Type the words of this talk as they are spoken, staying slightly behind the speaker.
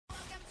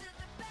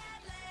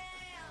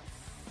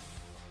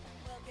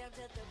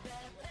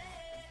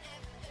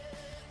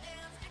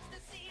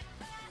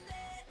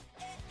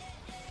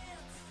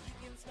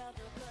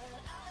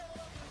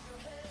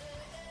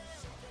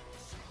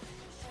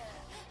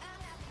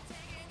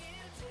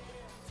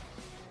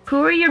Who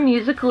were your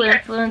musical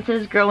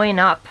influences growing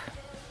up?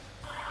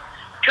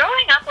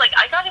 Growing up, like,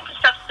 I got into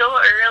stuff so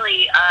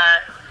early.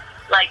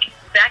 Like,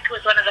 Beck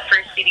was one of the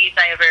first CDs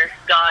I ever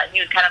got, and he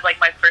was kind of like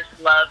my first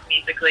love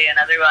musically and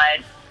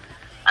otherwise.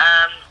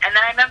 And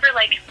then I remember,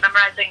 like,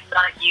 memorizing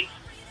Sonic Youth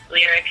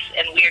lyrics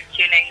and weird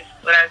tunings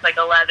when I was, like,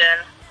 11.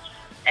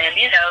 And,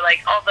 you know, like,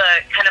 all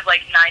the kind of,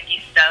 like,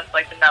 90s stuff,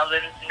 like the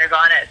Melvins,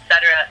 Nirvana,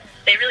 etc.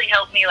 They really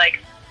helped me, like,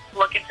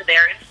 look into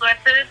their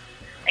influences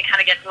and kind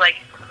of get to, like,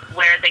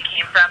 where they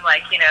came from,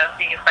 like, you know,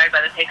 being inspired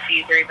by the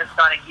Pixies or even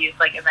Sonic Youth,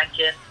 like I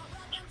mentioned.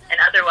 And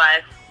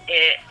otherwise,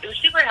 it was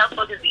super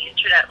helpful because the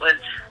internet was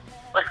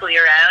luckily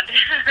around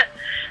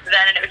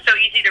then, and it was so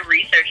easy to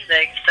research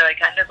things. So I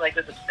kind of, like,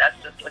 was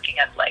obsessed with looking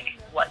at, like,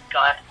 what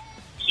got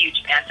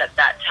huge bands at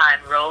that time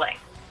rolling.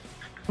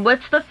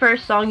 What's the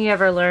first song you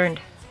ever learned?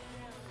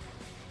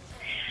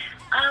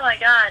 Oh my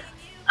god.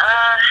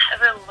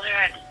 Ever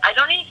learned? I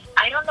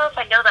don't know if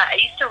I know that. I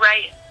used to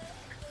write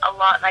a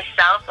lot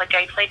myself. Like,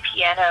 I played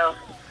piano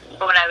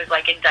when I was,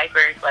 like, in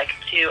diapers, like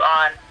 2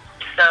 on.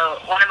 So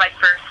one of my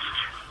first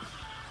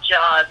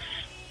jobs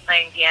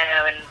playing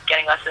piano and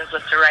getting lessons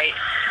was to write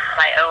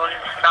my own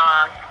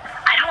song.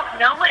 I don't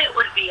know what it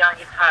would be on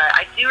guitar.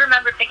 I do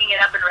remember picking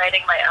it up and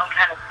writing my own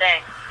kind of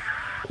thing.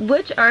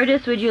 Which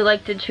artists would you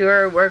like to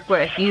tour or work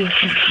with? You've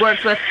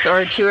worked with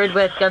or toured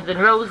with Guns N'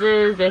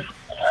 Roses, with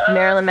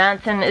Marilyn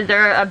Manson. Is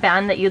there a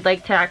band that you'd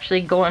like to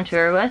actually go on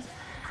tour with?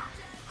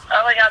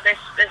 Oh my god, there's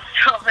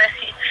so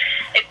many.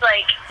 It's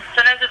like,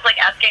 sometimes it's like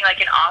asking,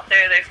 like, an author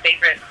their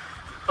favorite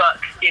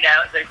book, you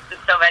know? There's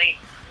just so many.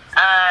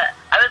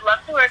 I would love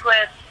to work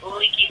with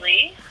Leaky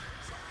Lee.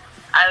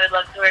 I would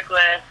love to work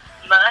with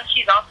Mo.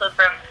 She's also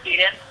from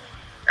Sweden,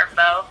 or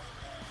Mo.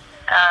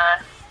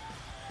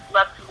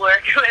 Love to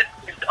work with,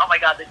 oh my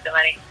god, there's so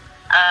many.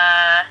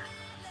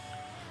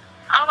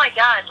 Oh my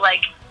god,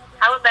 like,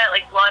 how about,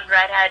 like, Blonde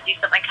Redhead, do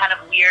something kind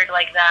of weird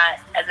like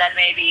that, and then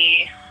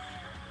maybe,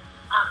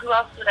 who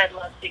else would I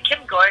love to?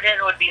 Kim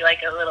Gordon would be,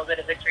 like, a little bit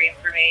of a dream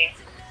for me.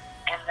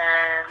 And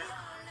then,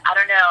 I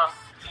don't know,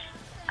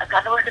 I've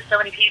got to work with so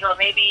many people.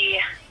 Maybe,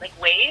 like,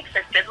 Waves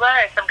or Fiddler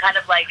or some kind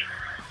of, like,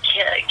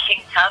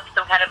 King Tuff,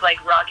 some kind of,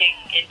 like, rocking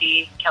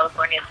indie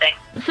Californian thing.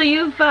 So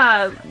you've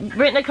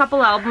written a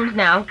couple albums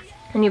now,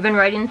 and you've been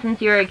writing since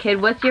you were a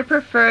kid. What's your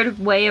preferred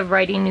way of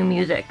writing new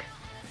music?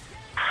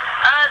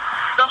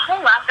 The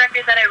whole last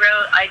record that I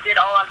wrote, I did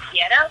all on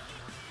piano,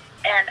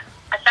 and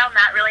I found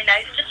that really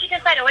nice, just because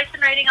I'd always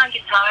been writing on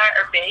guitar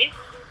or bass,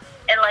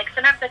 and, like,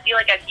 sometimes I feel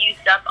like I've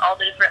used up all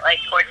the different,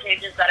 like, chord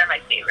changes that are my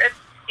favorites,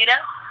 you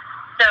know?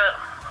 So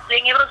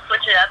being able to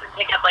switch it up and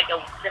pick up, like, a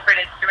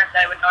different instrument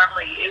that I would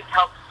normally use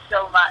helps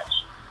so much,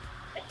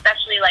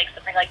 especially, like,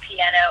 something like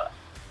piano,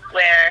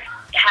 where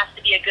it has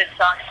to be a good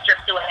song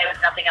stripped away with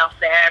nothing else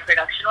there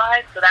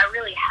production-wise, so that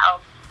really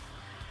helps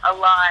a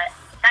lot.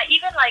 I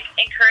even, like,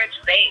 encourage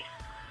bass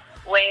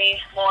way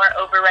more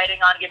over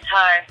writing on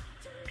guitar,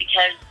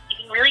 because you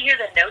can really hear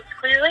the notes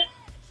clearly,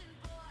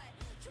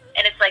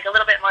 and it's, like, a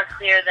little bit more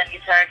clear than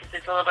guitar because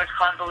it's a little more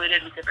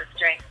convoluted with different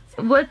strings.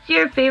 What's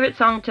your favorite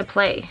song to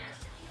play?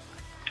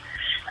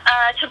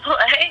 To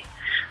play?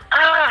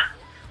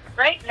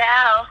 Right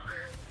now,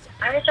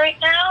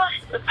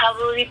 it would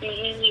probably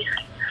be,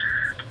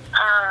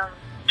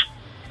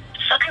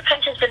 Sucker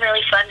Punch has been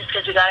really fun just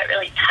because we got it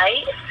really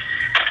tight,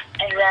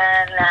 and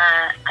then,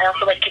 I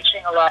also like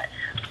pitching a lot.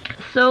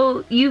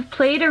 So you've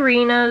played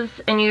arenas,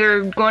 and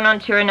you're going on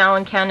tour now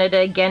in Canada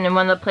again, and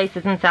one of the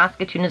places in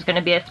Saskatoon is going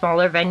to be a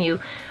smaller venue.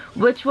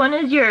 Which one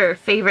is your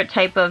favorite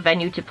type of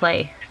venue to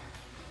play?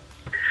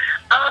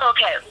 Oh,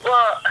 okay.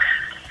 Well,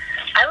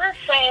 I would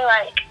say,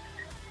 like,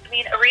 I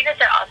mean, arenas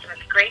are awesome.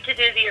 It's great to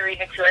do the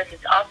arena tours.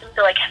 It's awesome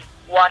to, like,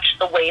 watch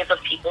the wave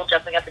of people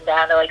jumping up and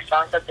down to, like,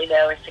 songs that they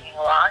know or singing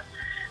along.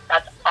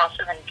 That's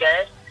awesome and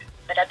good.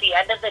 But at the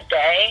end of the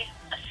day,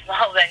 a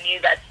small venue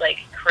that's, like,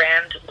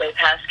 crammed way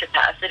past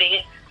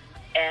capacity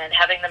and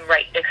having them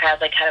right in the crowd,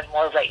 like, kind of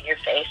more right in your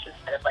face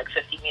instead of, like,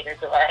 50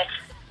 meters away.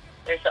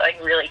 There's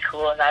something really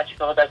cool and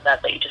magical about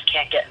that you just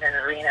can't get in an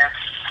arena.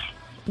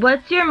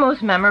 What's your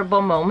most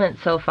memorable moment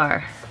so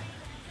far?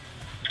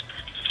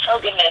 Oh,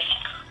 goodness.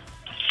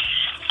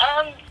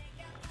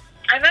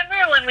 I remember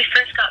when we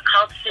first got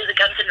called to do the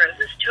Guns N'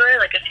 Roses tour,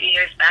 like, a few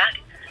years back.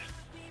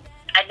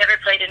 I'd never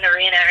played an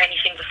arena or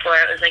anything before.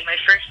 It was, like, my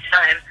first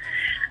time.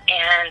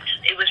 And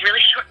it was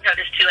really short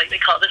notice, too. Like, they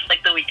called us,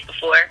 like, the week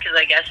before, because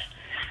I guess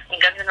when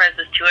Guns N'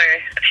 Roses tour,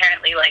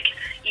 apparently, like,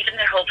 even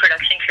their whole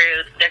production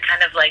crew, they're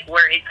kind of, like,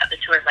 worried that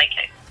the tour might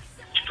get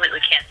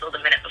completely canceled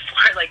a minute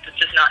before. Like, it's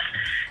just not,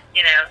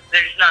 you know,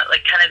 they're just not,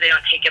 like, kind of, they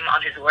don't take him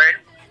on his word.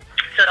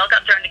 So it all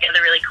got thrown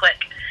together really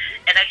quick.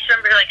 And I just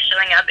remember, like,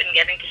 showing up and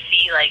getting to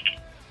see, like,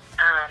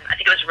 I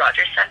think it was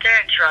Rogers Centre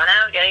in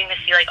Toronto, getting to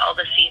see, like, all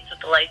the seats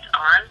with the lights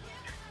on.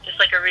 Just,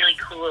 like, a really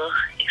cool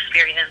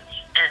experience,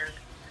 and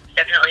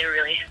definitely a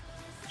really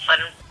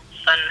fun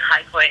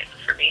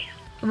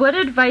What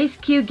advice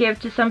can you give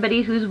to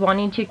somebody who's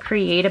wanting to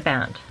create a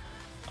band?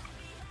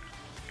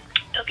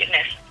 Oh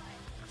goodness.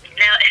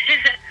 Now,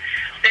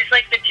 there's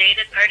like the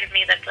jaded part of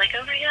me that's like,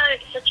 oh my god,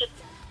 it's such a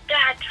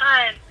bad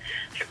time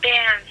for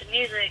bands and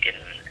music and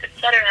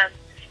etc.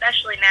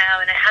 Especially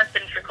now, and it has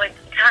been for quite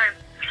some time.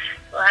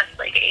 The last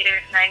like 8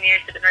 or 9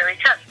 years have been really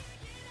tough.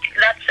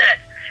 That said,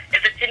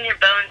 if it's in your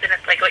bones and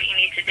it's like what you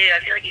need to do,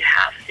 I feel like you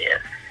have to.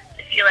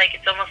 I feel like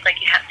it's almost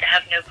like you have to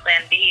have no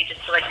plan B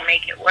just to like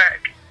make it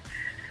work.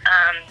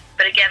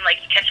 But again, like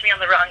you catch me on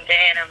the wrong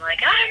day and I'm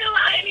like, I don't know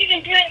why I'm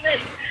even doing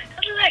this.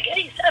 How does that get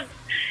you some?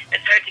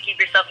 It's hard to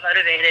keep yourself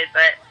motivated,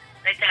 but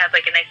it's nice to have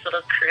like a nice little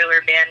crew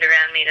or band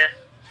around me to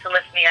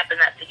lift me up in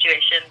that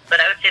situation.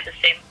 But I would say the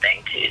same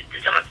thing to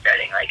someone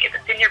starting. Like if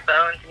it's in your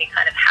bones and you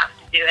kind of have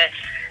to do it,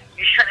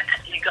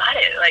 you got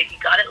it. Like you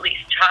got to at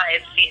least try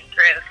and see it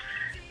through.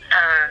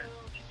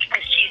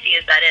 As cheesy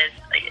as that is,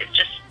 like it's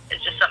just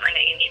something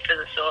that you need for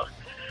the soul.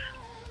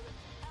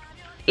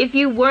 If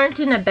you weren't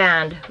in a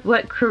band,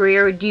 what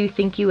career do you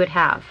think you would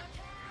have?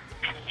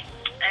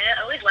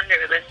 I always wonder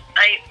this.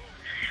 I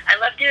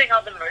love doing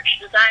all the merch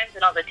designs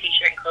and all the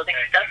t-shirt and clothing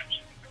stuff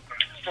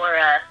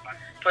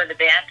for the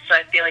band, so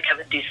I feel like I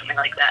would do something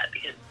like that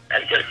because I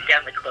would go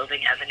down the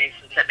clothing avenue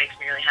since that makes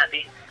me really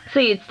happy. So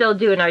you'd still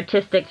do an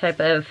artistic type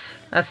of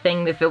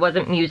thing. If it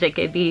wasn't music,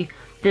 it'd be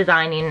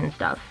designing and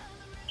stuff.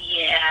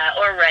 Yeah,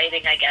 or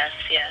writing, I guess,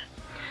 yeah.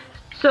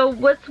 So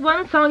what's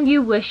one song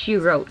you wish you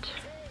wrote?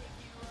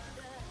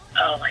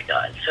 Oh my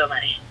god, so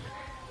many.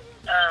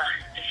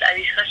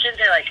 These questions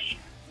are like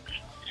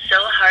so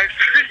hard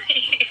for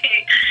me.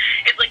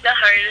 It's like the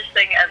hardest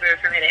thing ever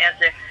for me to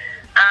answer.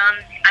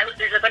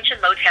 There's a bunch of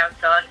Motown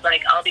songs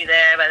like I'll Be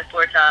There by the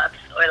Four Tops,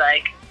 or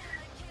like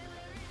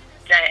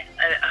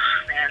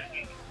oh man,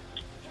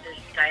 there's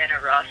Diana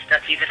Ross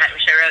stuff even I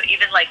wish I wrote.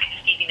 Even like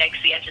Stevie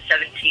Nicks, The Edge of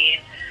 17,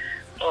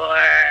 or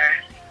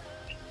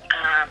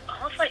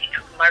almost like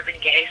Marvin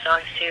Gaye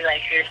songs too,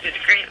 like Here's Through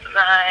the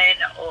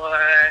Grapevine, or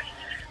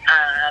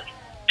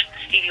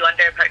Stevie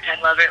Wonder, Part-Time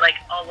Lover, like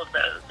all of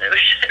those I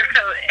wish I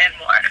wrote and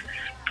more.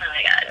 Oh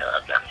my god, I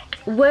love them.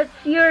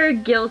 What's your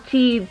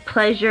guilty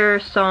pleasure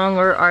song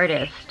or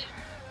artist?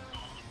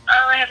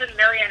 Oh, I have a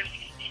million.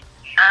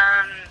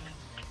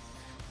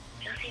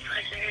 Guilty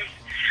pleasures.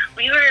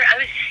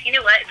 You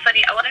know what, it's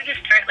funny, I wanted to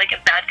start like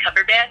a bad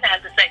cover band. I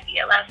had this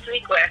idea last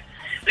week where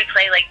we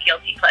play like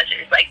guilty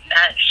pleasures, like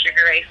bad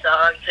Sugar Ray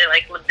songs or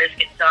like Limp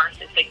Bizkit songs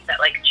and things that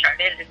like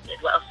charted and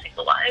did well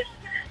single-wise.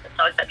 The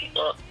songs that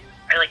people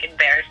are like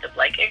embarrassed of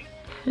liking.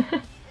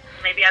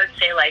 Maybe I would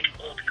say like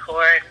old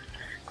corn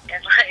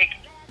and like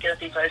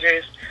guilty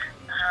pleasures.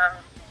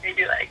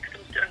 Maybe like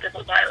some Stone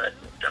Temple Pilots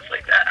and stuff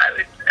like that.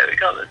 I would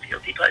call those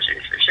guilty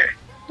pleasures for sure.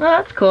 Well,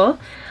 that's cool.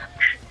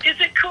 Is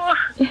it cool?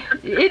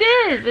 It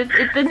is.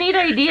 It's a neat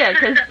idea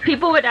because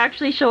people would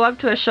actually show up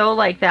to a show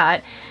like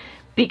that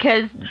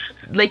because,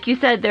 like you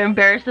said, they're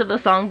embarrassed of the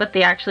song, but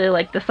they actually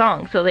like the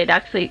song, so they'd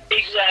actually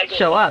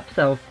show up.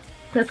 So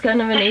that's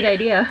kind of a neat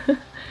idea.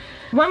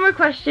 One more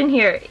question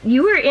here.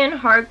 You were in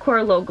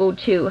Hardcore Logo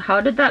too. How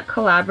did that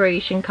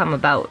collaboration come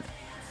about?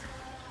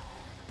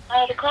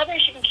 The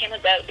collaboration came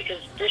about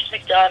because Bruce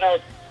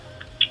McDonald,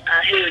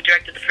 who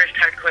directed the first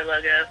Hardcore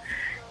Logo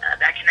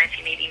back in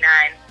 1989,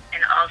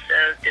 and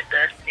also did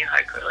the new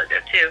Hardcore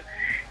Logo too,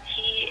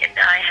 he and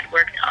I had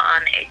worked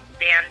on a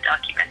band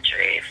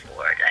documentary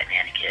for Die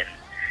Mannequin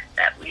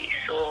that we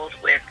sold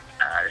with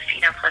the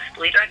Pheno Plus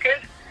Bleed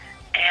record.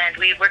 And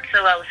we worked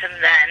so well with him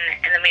then,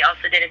 and then we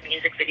also did a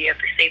music video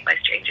for Saved by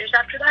Strangers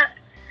after that.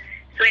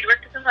 So we'd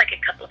worked with him like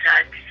a couple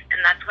times, and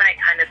that's when it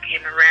kind of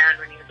came around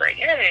when he was like,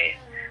 hey,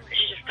 I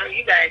should just throw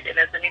you guys in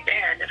as a new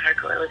band and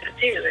Hardcore Logo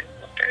too, and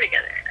we'll start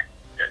together.